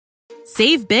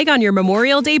Save big on your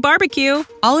Memorial Day barbecue,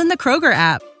 all in the Kroger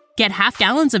app. Get half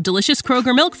gallons of delicious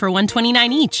Kroger milk for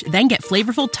 $1.29 each. Then get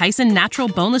flavorful Tyson natural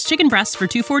boneless chicken breasts for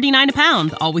 $2.49 a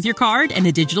pound, all with your card and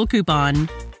a digital coupon.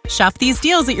 Shop these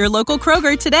deals at your local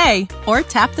Kroger today, or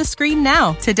tap the screen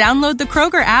now to download the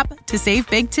Kroger app to save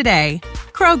big today.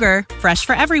 Kroger, fresh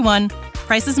for everyone.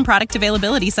 Prices and product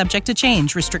availability subject to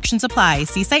change. Restrictions apply.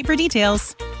 See site for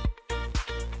details.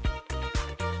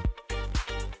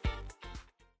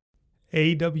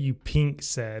 A.W. Pink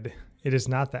said, "It is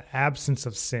not the absence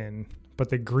of sin, but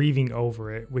the grieving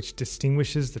over it, which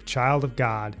distinguishes the child of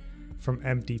God from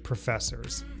empty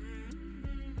professors."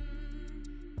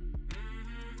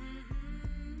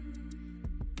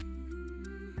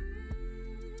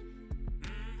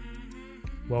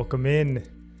 Welcome in.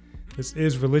 This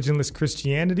is Religionless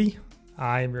Christianity.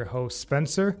 I am your host,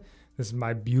 Spencer. This is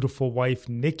my beautiful wife,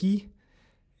 Nikki.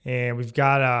 And we've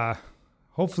got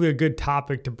hopefully a good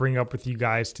topic to bring up with you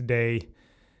guys today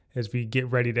as we get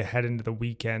ready to head into the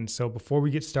weekend. So before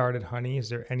we get started, honey, is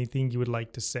there anything you would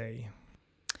like to say?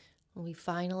 We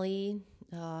finally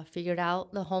figured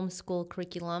out the homeschool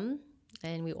curriculum,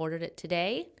 and we ordered it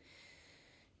today.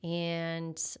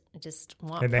 And I just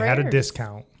want And they prayers. had a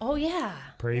discount. Oh, yeah.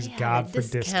 Praise God for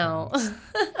discounts.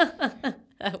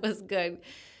 That was good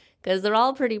because they're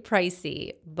all pretty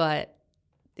pricey, but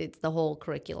it's the whole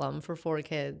curriculum for 4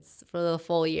 kids for the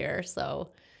full year.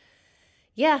 So,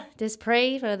 yeah, just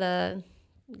pray for the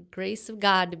grace of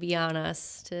God to be on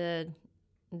us to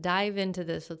dive into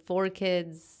this with 4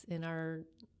 kids in our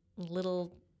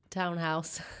little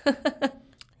townhouse.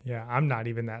 Yeah, I'm not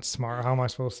even that smart. How am I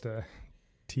supposed to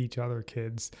teach other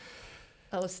kids?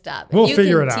 Oh, stop. We'll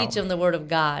figure it out. You can teach them the word of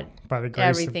God. By the grace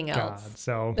everything of else. God.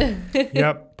 So,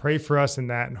 yep, pray for us in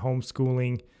that and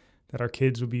homeschooling, that our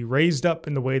kids would be raised up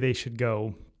in the way they should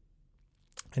go.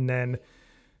 And then,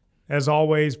 as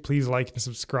always, please like and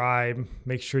subscribe.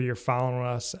 Make sure you're following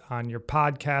us on your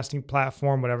podcasting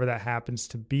platform, whatever that happens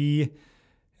to be.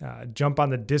 Jump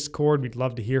on the Discord. We'd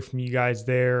love to hear from you guys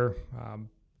there.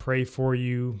 Pray for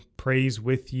you, praise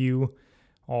with you,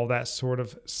 all that sort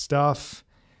of stuff.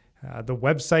 The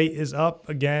website is up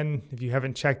again. If you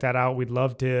haven't checked that out, we'd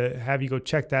love to have you go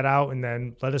check that out and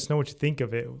then let us know what you think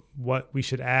of it, what we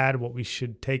should add, what we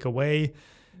should take away,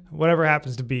 whatever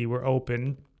happens to be, we're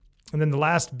open. And then the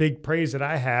last big praise that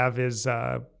I have is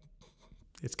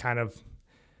it's kind of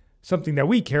something that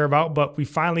we care about, but we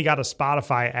finally got a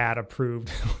Spotify ad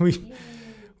approved.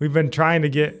 We've been trying to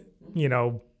get,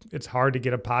 it's hard to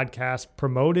get a podcast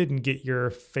promoted and get your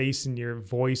face and your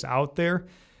voice out there.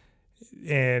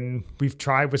 And we've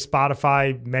tried with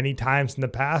Spotify many times in the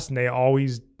past, and they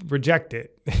always reject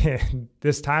it. And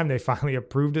this time they finally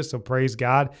approved it, so praise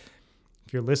God.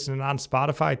 If you're listening on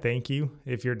Spotify, thank you.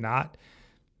 If you're not,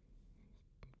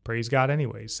 praise God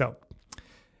anyway. So,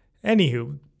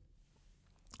 anywho,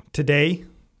 today,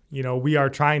 we are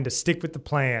trying to stick with the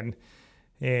plan.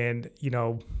 And,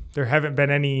 there haven't been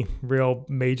any real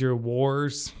major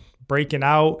wars breaking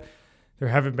out. There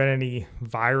haven't been any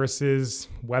viruses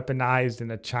weaponized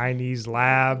in a Chinese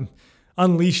lab,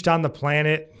 unleashed on the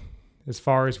planet, as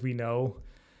far as we know.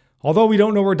 Although we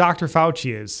don't know where Dr.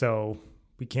 Fauci is, so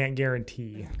we can't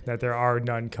guarantee that there are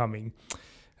none coming.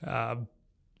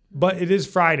 But it is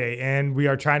Friday, and we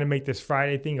are trying to make this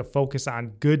Friday thing a focus on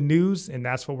good news, and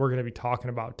that's what we're going to be talking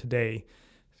about today.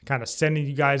 Kind of sending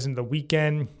you guys into the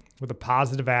weekend with a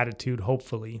positive attitude,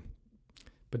 hopefully.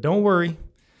 But don't worry,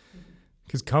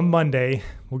 because come Monday,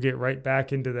 we'll get right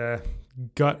back into the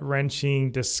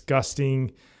gut-wrenching,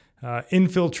 disgusting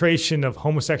infiltration of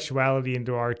homosexuality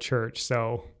into our church.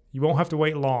 So you won't have to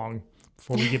wait long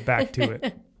before we get back to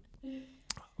it.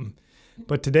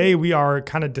 But today we are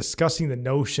kind of discussing the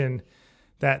notion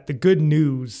that the good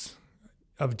news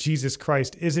of Jesus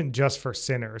Christ isn't just for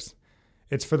sinners.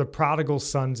 It's for the prodigal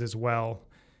sons as well.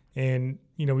 And,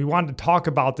 we wanted to talk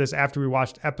about this after we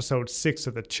watched episode 6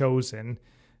 of The Chosen.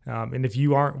 And if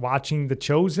you aren't watching The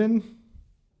Chosen,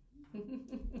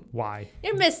 why?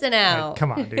 You're missing out.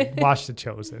 Come on, dude. Watch The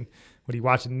Chosen. What are you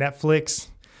watching, Netflix?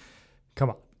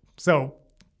 Come on. So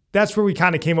that's where we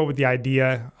kind of came up with the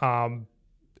idea.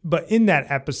 But in that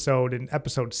episode, in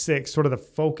episode 6, sort of the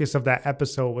focus of that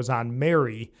episode was on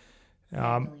Mary.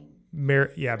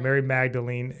 Mary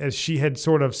Magdalene, as she had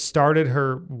sort of started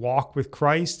her walk with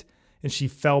Christ and she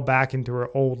fell back into her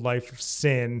old life of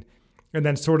sin, and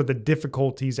then sort of the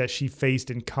difficulties that she faced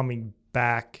in coming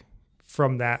back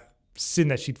from that sin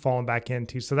that she'd fallen back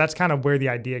into. So that's kind of where the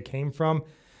idea came from.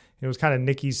 It was kind of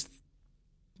Nikki's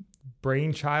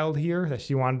brainchild here that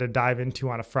she wanted to dive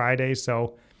into on a Friday.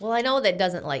 So, well, I know that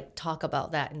doesn't talk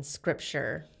about that in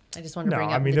scripture. I just want to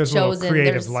bring up there's Chosen. A little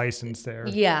creative license there.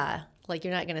 Yeah, Like,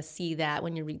 you're not going to see that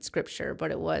when you read scripture,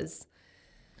 but it was.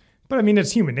 But I mean,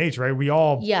 it's human nature, right? We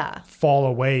all Yeah. fall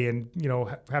away and,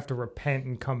 have to repent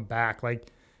and come back. Like,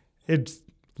 it's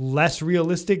less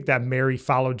realistic that Mary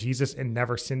followed Jesus and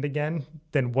never sinned again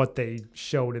than what they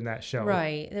showed in that show.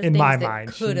 Right. There's in things my that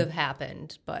mind. could have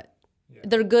happened, but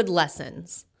they're good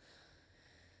lessons.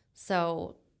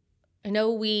 So I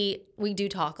know we do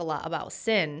talk a lot about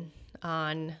sin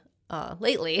on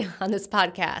lately on this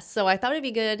podcast. So I thought it'd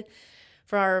be good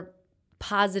for our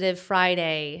Positive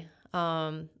Friday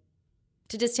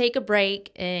to just take a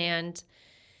break and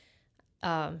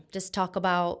just talk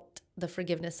about the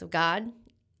forgiveness of God.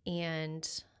 And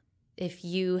if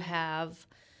you have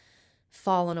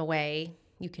fallen away,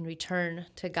 you can return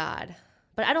to God.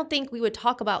 But I don't think we would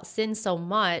talk about sin so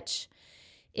much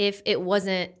if it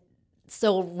wasn't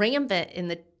so rampant in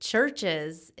the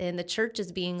churches, and the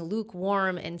churches being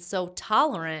lukewarm and so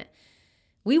tolerant.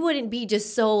 We wouldn't be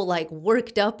just so like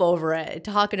worked up over it,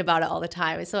 talking about it all the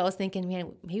time. So I was thinking,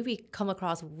 man, maybe we come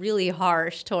across really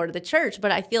harsh toward the church,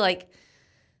 but I feel like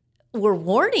we're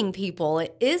warning people.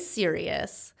 It is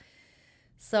serious.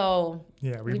 So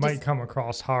yeah, we might come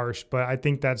across harsh, but I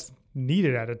think that's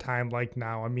needed at a time like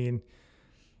now. I mean,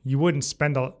 we wouldn't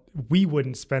spend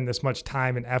this much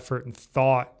time and effort and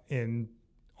thought in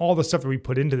all the stuff that we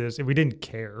put into this if we didn't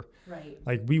care. Right.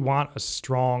 Like, we want a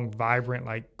strong, vibrant,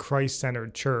 like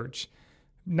Christ-centered church,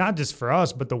 not just for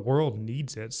us, but the world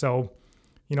needs it. So,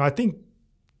 I think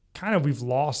kind of we've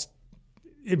lost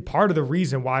in part of the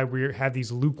reason why we have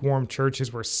these lukewarm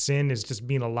churches where sin is just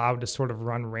being allowed to sort of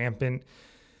run rampant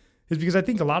is because I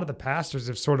think a lot of the pastors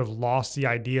have sort of lost the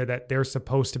idea that they're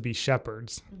supposed to be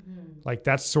shepherds. Mm-hmm. Like,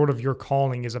 that's sort of your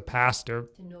calling as a pastor.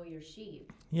 To know your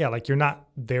sheep. Yeah, like, you're not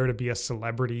there to be a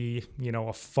celebrity, a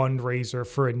fundraiser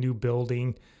for a new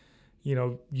building.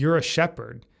 You're a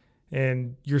shepherd,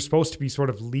 and you're supposed to be sort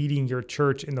of leading your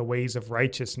church in the ways of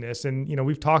righteousness. And,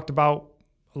 we've talked about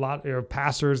a lot of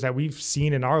pastors that we've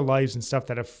seen in our lives and stuff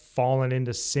that have fallen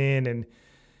into sin, and,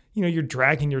 you're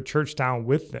dragging your church down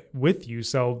with you.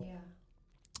 So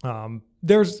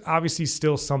there's obviously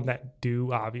still some that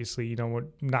do, obviously, we're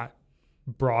not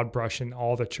broad brushing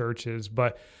all the churches,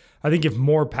 but I think if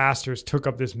more pastors took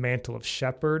up this mantle of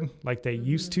shepherd like they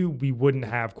used to, we wouldn't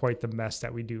have quite the mess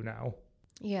that we do now.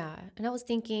 Yeah. And I was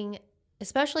thinking,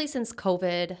 especially since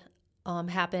COVID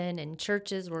happened and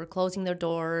churches were closing their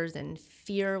doors and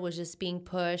fear was just being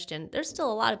pushed, and there's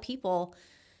still a lot of people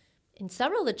in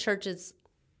several of the churches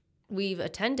we've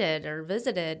attended or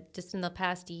visited just in the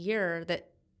past year that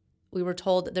we were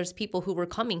told that there's people who were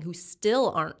coming who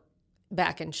still aren't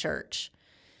back in church.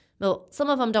 Well, some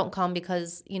of them don't come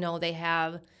because, they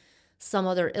have some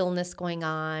other illness going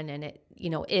on, and it,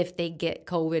 if they get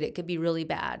COVID, it could be really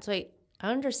bad. So I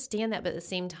understand that, but at the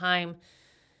same time,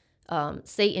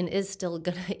 Satan is still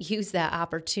going to use that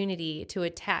opportunity to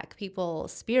attack people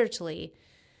spiritually.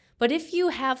 But if you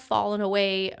have fallen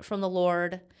away from the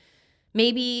Lord,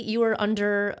 maybe you are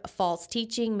under false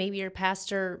teaching, maybe your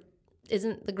pastor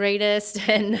isn't the greatest,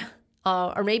 and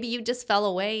or maybe you just fell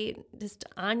away just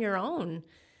on your own.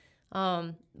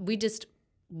 We just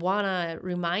want to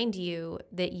remind you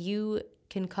that you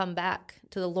can come back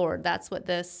to the Lord. That's what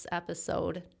this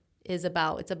episode is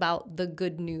about. It's about the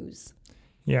good news.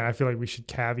 Yeah, I feel like we should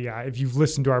caveat. If you've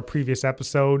listened to our previous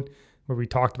episode where we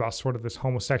talked about sort of this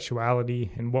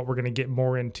homosexuality and what we're going to get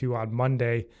more into on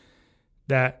Monday,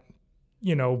 that,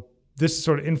 this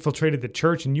sort of infiltrated the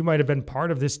church, and you might have been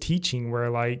part of this teaching where,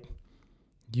 like,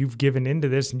 you've given into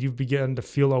this and you've begun to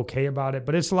feel okay about it.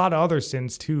 But it's a lot of other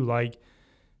sins too. Like,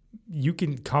 you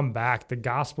can come back. The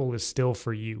gospel is still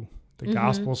for you. The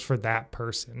gospel's for that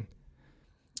person.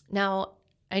 Now,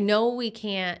 I know we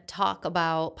can't talk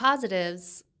about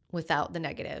positives without the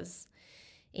negatives.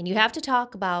 And you have to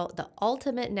talk about the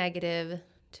ultimate negative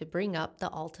to bring up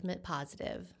the ultimate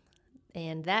positive.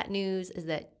 And that news is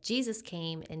that Jesus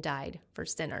came and died for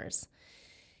sinners.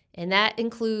 And that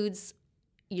includes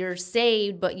you're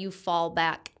saved, but you fall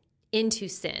back into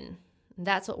sin. And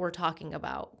that's what we're talking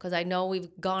about. Because I know we've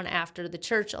gone after the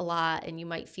church a lot, and you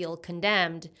might feel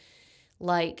condemned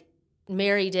like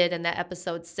Mary did in that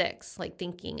episode 6, like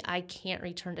thinking, I can't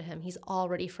return to him. He's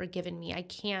already forgiven me. I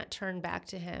can't turn back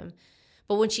to him.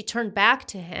 But when she turned back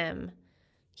to him,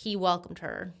 he welcomed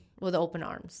her with open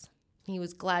arms. He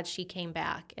was glad she came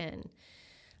back. And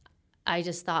I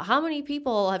just thought, how many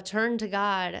people have turned to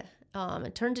God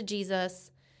and turned to Jesus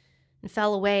and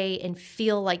fell away and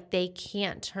feel like they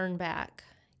can't turn back?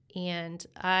 And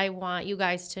I want you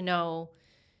guys to know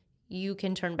you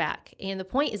can turn back. And the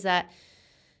point is that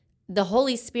the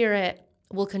Holy Spirit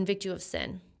will convict you of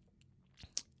sin.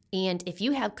 And if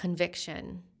you have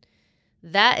conviction,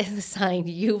 that is a sign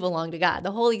you belong to God.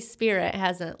 The Holy Spirit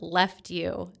hasn't left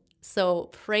you. So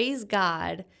praise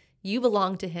God, you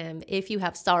belong to him if you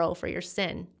have sorrow for your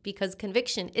sin, because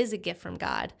conviction is a gift from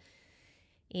God.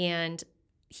 And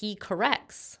he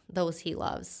corrects those he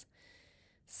loves.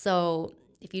 So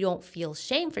if you don't feel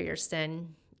shame for your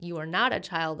sin, you are not a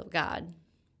child of God.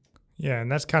 Yeah,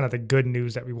 and that's kind of the good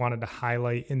news that we wanted to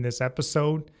highlight in this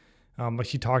episode. Like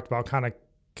she talked about, kind of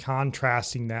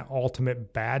contrasting that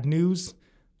ultimate bad news,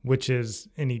 which is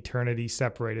an eternity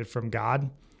separated from God.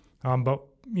 But,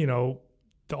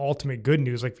 the ultimate good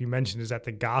news, like we mentioned, is that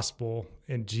the gospel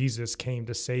and Jesus came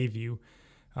to save you.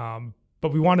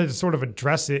 But we wanted to sort of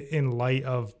address it in light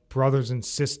of brothers and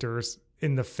sisters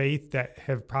in the faith that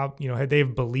have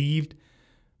they've believed,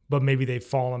 but maybe they've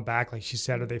fallen back, like she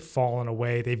said, or they've fallen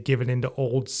away. They've given into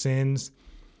old sins.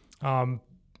 And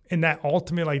that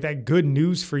ultimate, like that good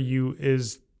news for you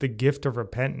is the gift of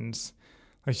repentance.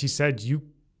 Like she said,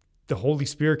 the Holy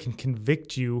Spirit can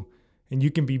convict you and you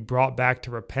can be brought back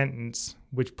to repentance,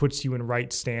 which puts you in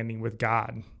right standing with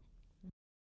God.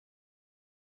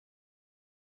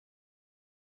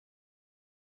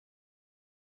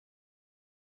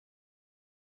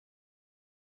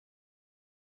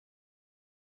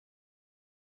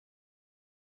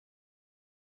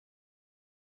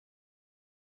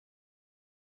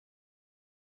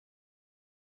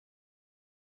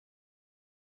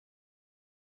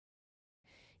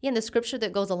 Yeah, and the scripture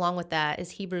that goes along with that is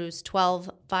Hebrews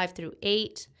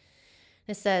 12:5-8.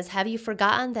 It says, "Have you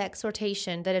forgotten the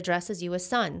exhortation that addresses you as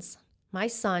sons? My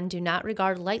son, do not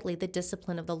regard lightly the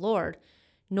discipline of the Lord,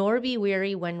 nor be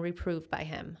weary when reproved by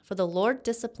him. For the Lord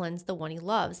disciplines the one he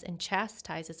loves and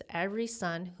chastises every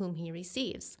son whom he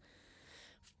receives.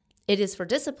 It is for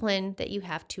discipline that you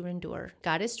have to endure.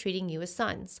 God is treating you as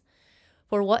sons.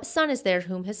 For what son is there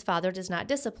whom his father does not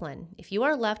discipline? If you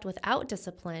are left without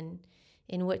discipline,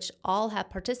 in which all have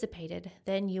participated,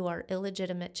 then you are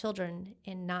illegitimate children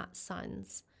and not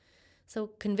sons." So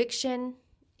conviction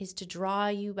is to draw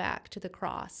you back to the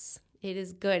cross. It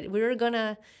is good. We're going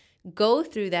to go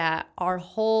through that our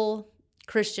whole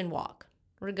Christian walk.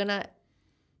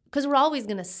 Because we're always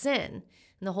going to sin.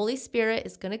 And the Holy Spirit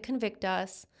is going to convict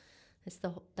us.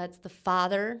 That's the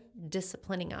Father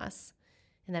disciplining us.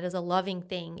 And that is a loving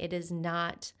thing. It is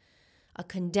not a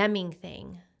condemning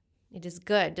thing. It is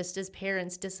good. Just as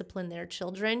parents discipline their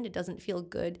children, it doesn't feel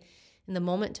good in the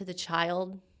moment to the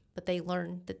child, but they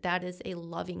learn that that is a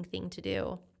loving thing to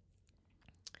do.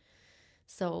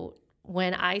 So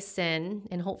when I sin,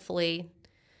 and hopefully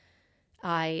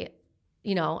I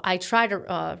try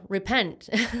to repent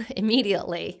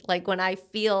immediately. Like when I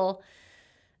feel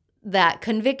that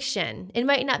conviction, it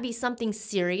might not be something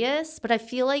serious, but I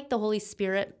feel like the Holy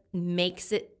Spirit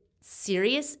makes it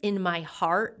serious in my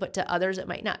heart, but to others it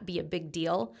might not be a big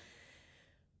deal.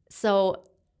 So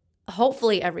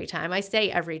hopefully every time, I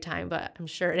say every time, but I'm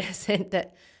sure it isn't,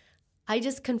 that I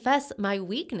just confess my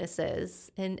weaknesses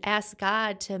and ask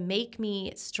God to make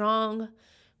me strong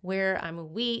where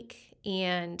I'm weak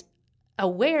and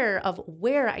aware of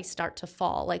where I start to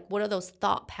fall. Like, what are those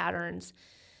thought patterns?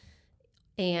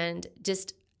 And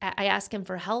just I ask him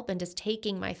for help in just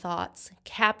taking my thoughts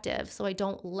captive so I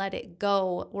don't let it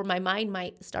go, where my mind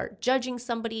might start judging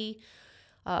somebody,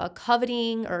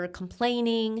 coveting or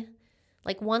complaining.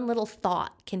 Like one little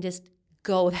thought can just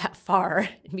go that far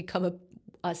and become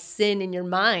a sin in your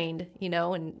mind,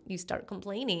 and you start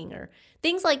complaining or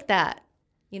things like that,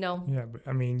 Yeah, but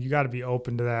I mean, you got to be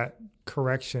open to that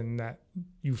correction, that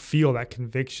you feel that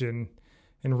conviction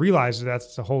and realize that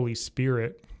that's the Holy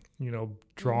Spirit,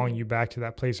 drawing you back to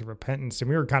that place of repentance. And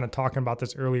we were kind of talking about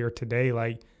this earlier today,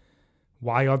 like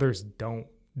why others don't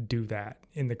do that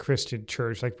in the Christian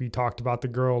church. Like we talked about the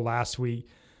girl last week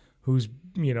who's,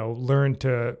 learned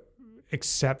to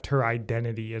accept her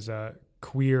identity as a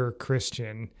queer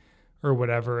Christian or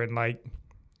whatever. And like,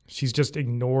 she's just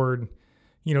ignored,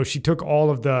 she took all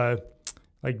of the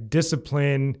like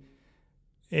discipline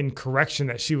and correction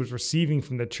that she was receiving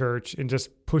from the church and just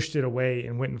pushed it away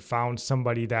and went and found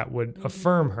somebody that would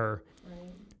affirm her.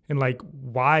 Right. And like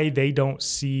why they don't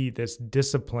see this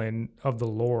discipline of the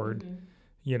Lord,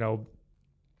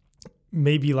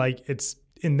 maybe like it's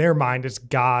in their mind, it's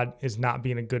God is not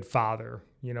being a good father,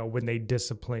 when they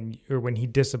discipline you, or when he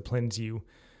disciplines you.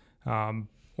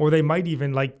 Or they might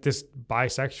even, like this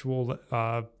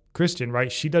bisexual Christian, right?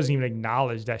 She doesn't even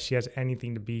acknowledge that she has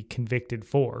anything to be convicted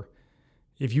for.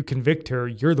 If you convict her,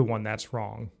 you're the one that's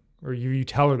wrong, or you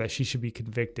tell her that she should be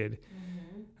convicted.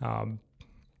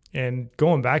 And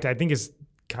going back to, I think it's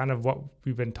kind of what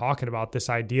we've been talking about,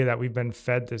 this idea that we've been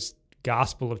fed this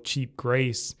gospel of cheap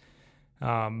grace.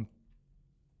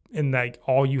 And like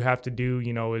all you have to do,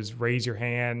 is raise your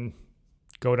hand,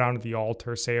 go down to the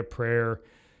altar, say a prayer,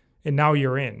 and now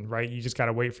you're in, right? You just got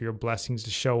to wait for your blessings to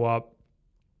show up.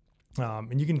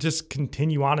 And you can just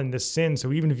continue on in this sin.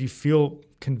 So even if you feel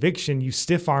conviction, you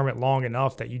stiff arm it long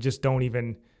enough that you just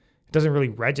it doesn't really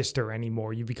register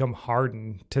anymore. You become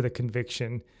hardened to the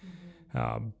conviction.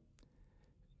 And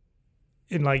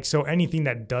like, so anything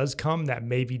that does come that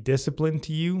may be discipline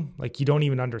to you, like you don't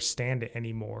even understand it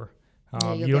anymore.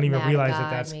 You don't even realize that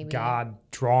that's maybe God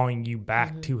drawing you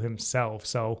back to himself.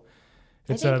 So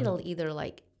I think it'll either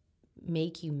like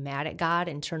make you mad at God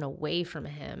and turn away from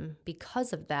him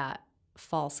because of that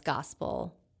false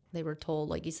gospel. They were told,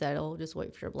 like you said, oh, just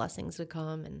wait for your blessings to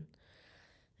come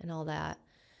and all that.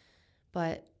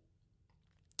 But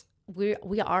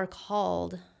we are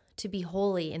called to be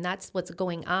holy, and that's what's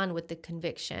going on with the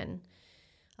conviction.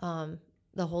 The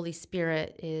Holy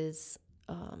Spirit is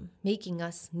making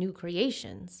us new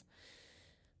creations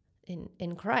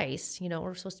in Christ.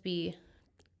 We're supposed to be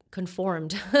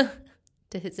conformed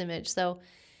to his image. So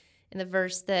in the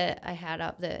verse that I had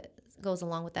up that goes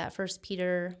along with that, 1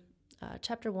 Peter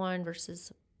chapter 1,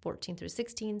 verses 14 through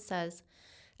 16 says,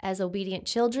 as obedient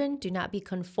children, do not be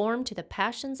conformed to the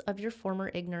passions of your former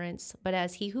ignorance, but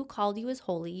as he who called you is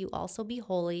holy, you also be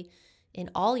holy in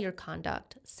all your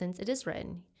conduct, since it is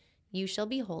written, you shall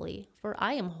be holy, for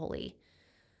I am holy.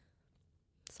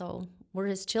 So we're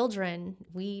his children.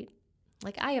 We,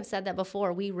 like I have said that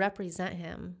before, we represent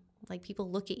him. Like people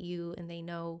look at you and they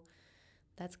know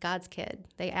that's God's kid.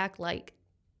 They act like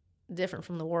different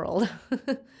from the world.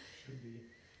 Should be.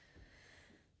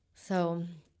 So,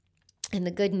 and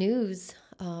the good news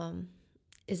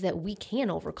is that we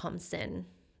can overcome sin.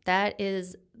 That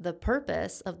is the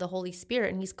purpose of the Holy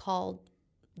Spirit, and he's called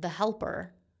the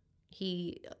helper.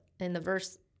 He, in the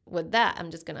verse with that, I'm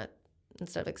just going to,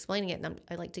 instead of explaining it, and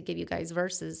I like to give you guys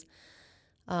verses.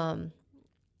 I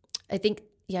think,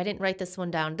 I didn't write this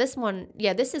one down. This one,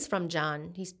 this is from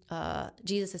John.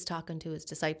 Jesus is talking to his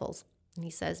disciples, and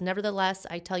he says, nevertheless,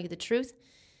 I tell you the truth.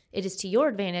 It is to your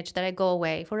advantage that I go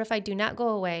away, for if I do not go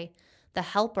away, the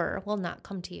helper will not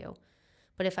come to you.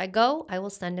 But if I go, I will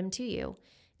send him to you.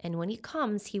 And when he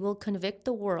comes, he will convict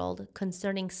the world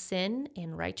concerning sin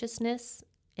and righteousness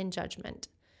and judgment.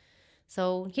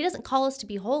 So he doesn't call us to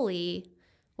be holy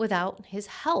without his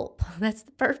help. That's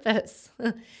the purpose.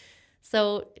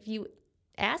 So if you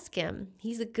ask him,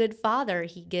 he's a good father.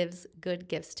 He gives good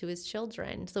gifts to his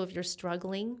children. So if you're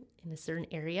struggling in a certain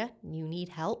area and you need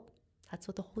help, that's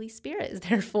what the Holy Spirit is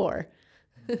there for.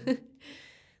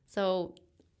 So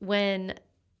when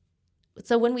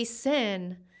we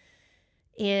sin,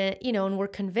 and we're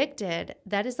convicted,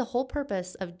 that is the whole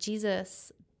purpose of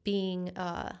Jesus being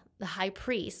the high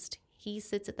priest. He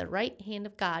sits at the right hand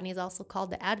of God, and he's also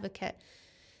called the advocate.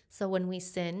 So when we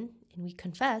sin and we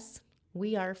confess,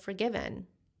 we are forgiven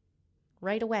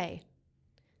right away.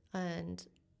 And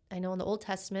I know in the Old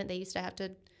Testament, they used to have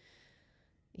to,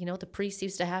 the priests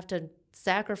used to have to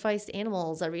sacrifice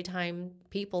animals every time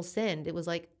people sinned. It was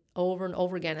like over and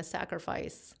over again a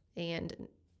sacrifice. And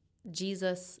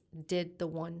Jesus did the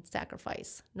one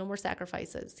sacrifice. No more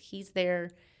sacrifices. He's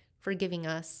there forgiving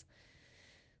us.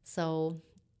 So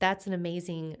that's an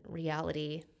amazing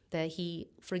reality that he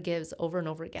forgives over and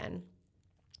over again.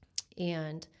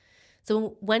 And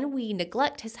so when we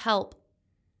neglect his help,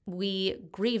 we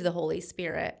grieve the Holy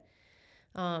Spirit.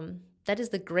 That is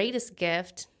the greatest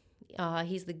gift.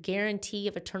 He's the guarantee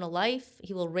of eternal life.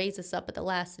 He will raise us up at the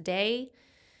last day.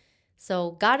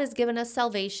 So God has given us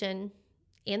salvation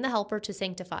and the helper to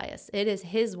sanctify us. It is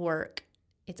his work.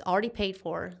 It's already paid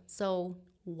for. So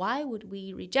why would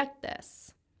we reject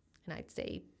this? And I'd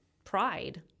say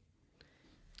pride.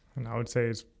 And I would say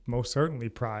it's most certainly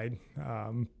pride.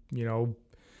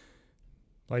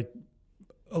 Like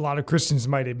a lot of Christians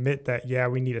might admit that,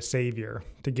 we need a savior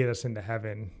to get us into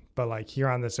heaven. But like here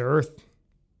on this earth,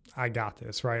 I got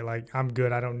this, right? Like I'm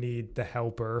good. I don't need the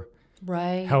helper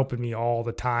helping me all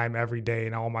the time, every day,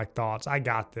 and all my thoughts. I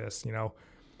got this,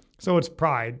 So it's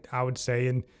pride, I would say.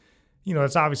 And,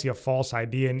 it's obviously a false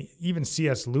idea. And even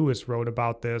C.S. Lewis wrote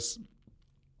about this.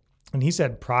 And he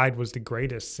said pride was the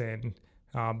greatest sin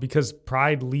because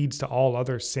pride leads to all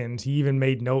other sins. He even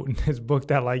made note in his book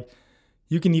that like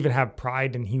you can even have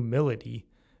pride and humility.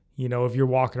 If you're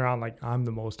walking around like, I'm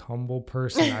the most humble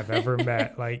person I've ever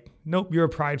met, like, nope, you're a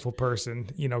prideful person,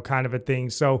 kind of a thing.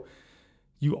 So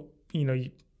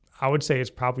I would say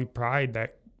it's probably pride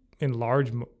that in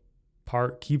large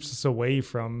part keeps us away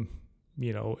from,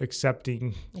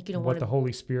 accepting what the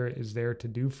Holy Spirit is there to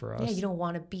do for us. Yeah, you don't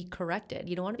want to be corrected.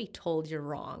 You don't want to be told you're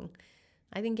wrong.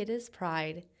 I think it is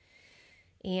pride.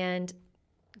 And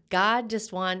God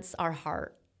just wants our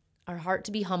heart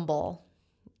to be humble.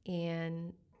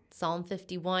 And Psalm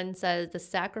 51 says, the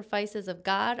sacrifices of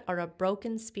God are a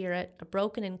broken spirit, a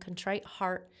broken and contrite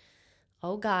heart.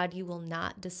 Oh God, you will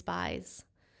not despise.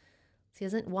 He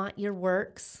doesn't want your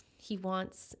works. He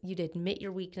wants you to admit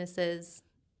your weaknesses,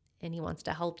 and he wants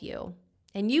to help you.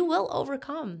 And you will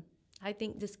overcome. I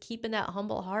think just keeping that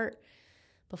humble heart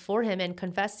before him and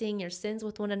confessing your sins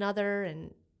with one another.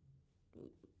 And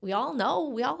we all know,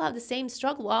 we all have the same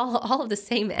struggle, all have the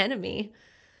same enemy.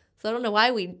 So I don't know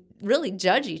why we really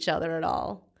judge each other at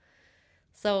all.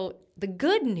 So the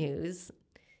good news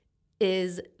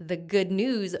is the good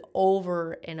news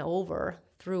over and over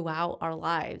throughout our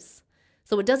lives.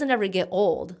 So it doesn't ever get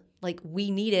old. Like, we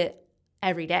need it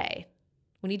every day.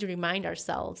 We need to remind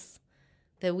ourselves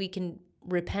that we can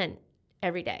repent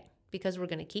every day, because we're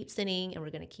going to keep sinning and we're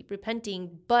going to keep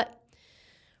repenting, but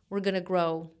we're going to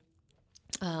grow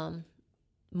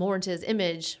more into his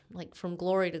image, like from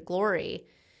glory to glory.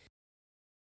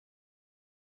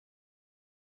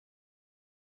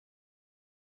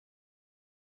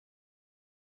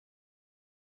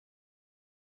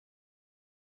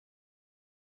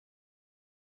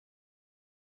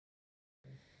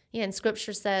 Yeah, and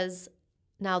scripture says,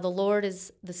 now the Lord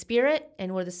is the Spirit,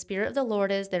 and where the Spirit of the Lord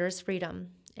is, there is freedom.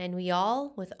 And we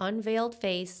all, with unveiled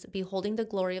face, beholding the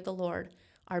glory of the Lord,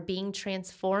 are being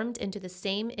transformed into the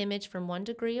same image from one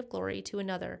degree of glory to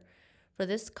another. For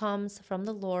this comes from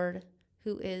the Lord,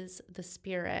 who is the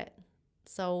Spirit.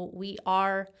 So we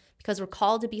are, because we're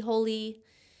called to be holy,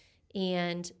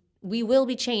 and we will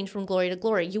be changed from glory to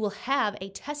glory. You will have a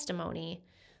testimony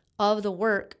of the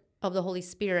work of the Holy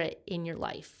Spirit in your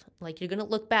life. Like, you're going to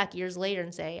look back years later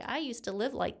and say, I used to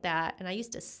live like that, and I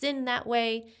used to sin that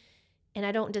way, and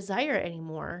I don't desire it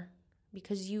anymore,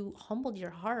 because you humbled your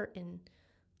heart and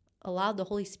allowed the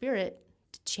Holy Spirit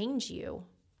to change you.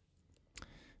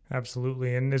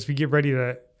 Absolutely. And as we get ready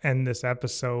to end this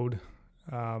episode,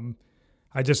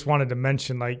 I just wanted to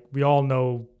mention, like, we all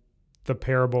know the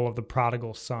parable of the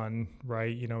prodigal son,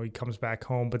 right? You know, he comes back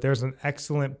home, but there's an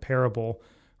excellent parable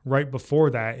right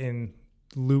before that in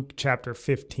Luke chapter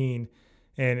 15,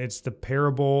 and it's the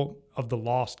parable of the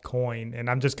lost coin. And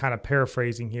I'm just kind of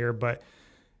paraphrasing here, but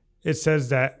it says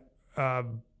that,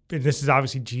 and this is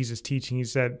obviously Jesus teaching, he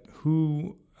said,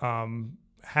 who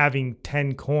having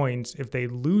 10 coins, if they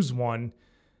lose one,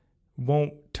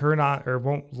 won't turn on or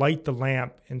won't light the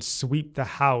lamp and sweep the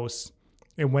house,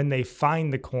 and when they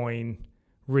find the coin,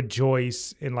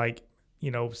 rejoice and, like, you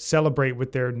know, celebrate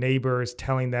with their neighbors,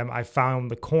 telling them, I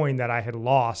found the coin that I had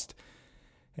lost.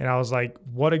 And I was like,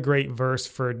 what a great verse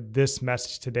for this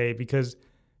message today, because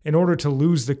in order to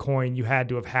lose the coin, you had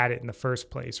to have had it in the first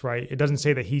place, right? It doesn't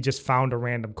say that he just found a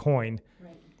random coin.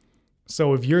 Right.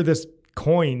 So if you're this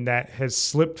coin that has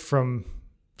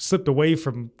slipped away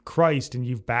from Christ, and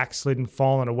you've backslidden,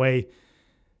 fallen away,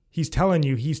 he's telling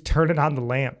you, he's turning on the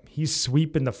lamp. He's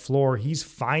sweeping the floor. He's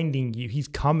finding you. He's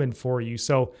coming for you.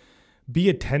 So be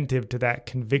attentive to that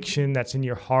conviction that's in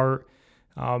your heart.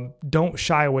 Don't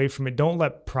shy away from it. Don't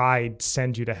let pride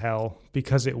send you to hell,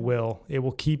 because it will. It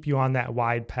will keep you on that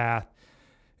wide path.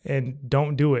 And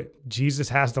don't do it. Jesus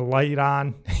has the light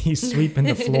on. He's sweeping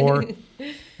the floor.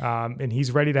 And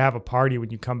he's ready to have a party when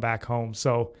you come back home.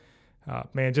 So,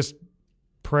 man, just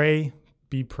pray,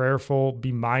 be prayerful,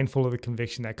 be mindful of the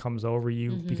conviction that comes over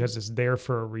you, because it's there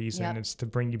for a reason. Yep. It's to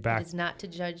bring you back. It's not to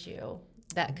judge you.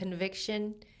 That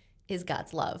conviction is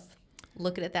God's love.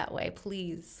 Look at it that way,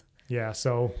 please. Yeah,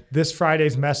 so this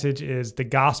Friday's message is the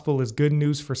gospel is good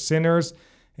news for sinners,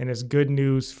 and it's good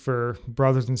news for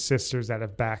brothers and sisters that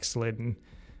have backslidden.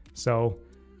 So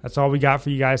that's all we got for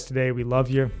you guys today. We love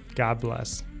you. God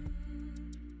bless.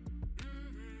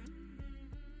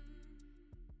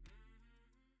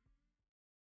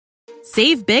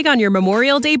 Save big on your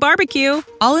Memorial Day barbecue,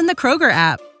 all in the Kroger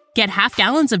app. Get half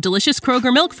gallons of delicious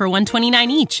Kroger milk for $1.29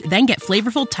 each. Then get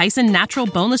flavorful Tyson natural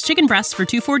boneless chicken breasts for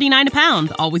 $2.49 a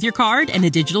pound, all with your card and a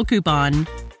digital coupon.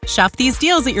 Shop these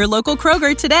deals at your local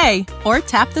Kroger today, or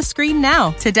tap the screen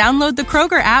now to download the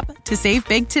Kroger app to save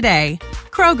big today.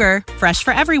 Kroger, fresh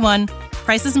for everyone.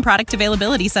 Prices and product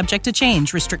availability subject to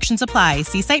change. Restrictions apply.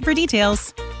 See site for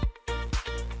details.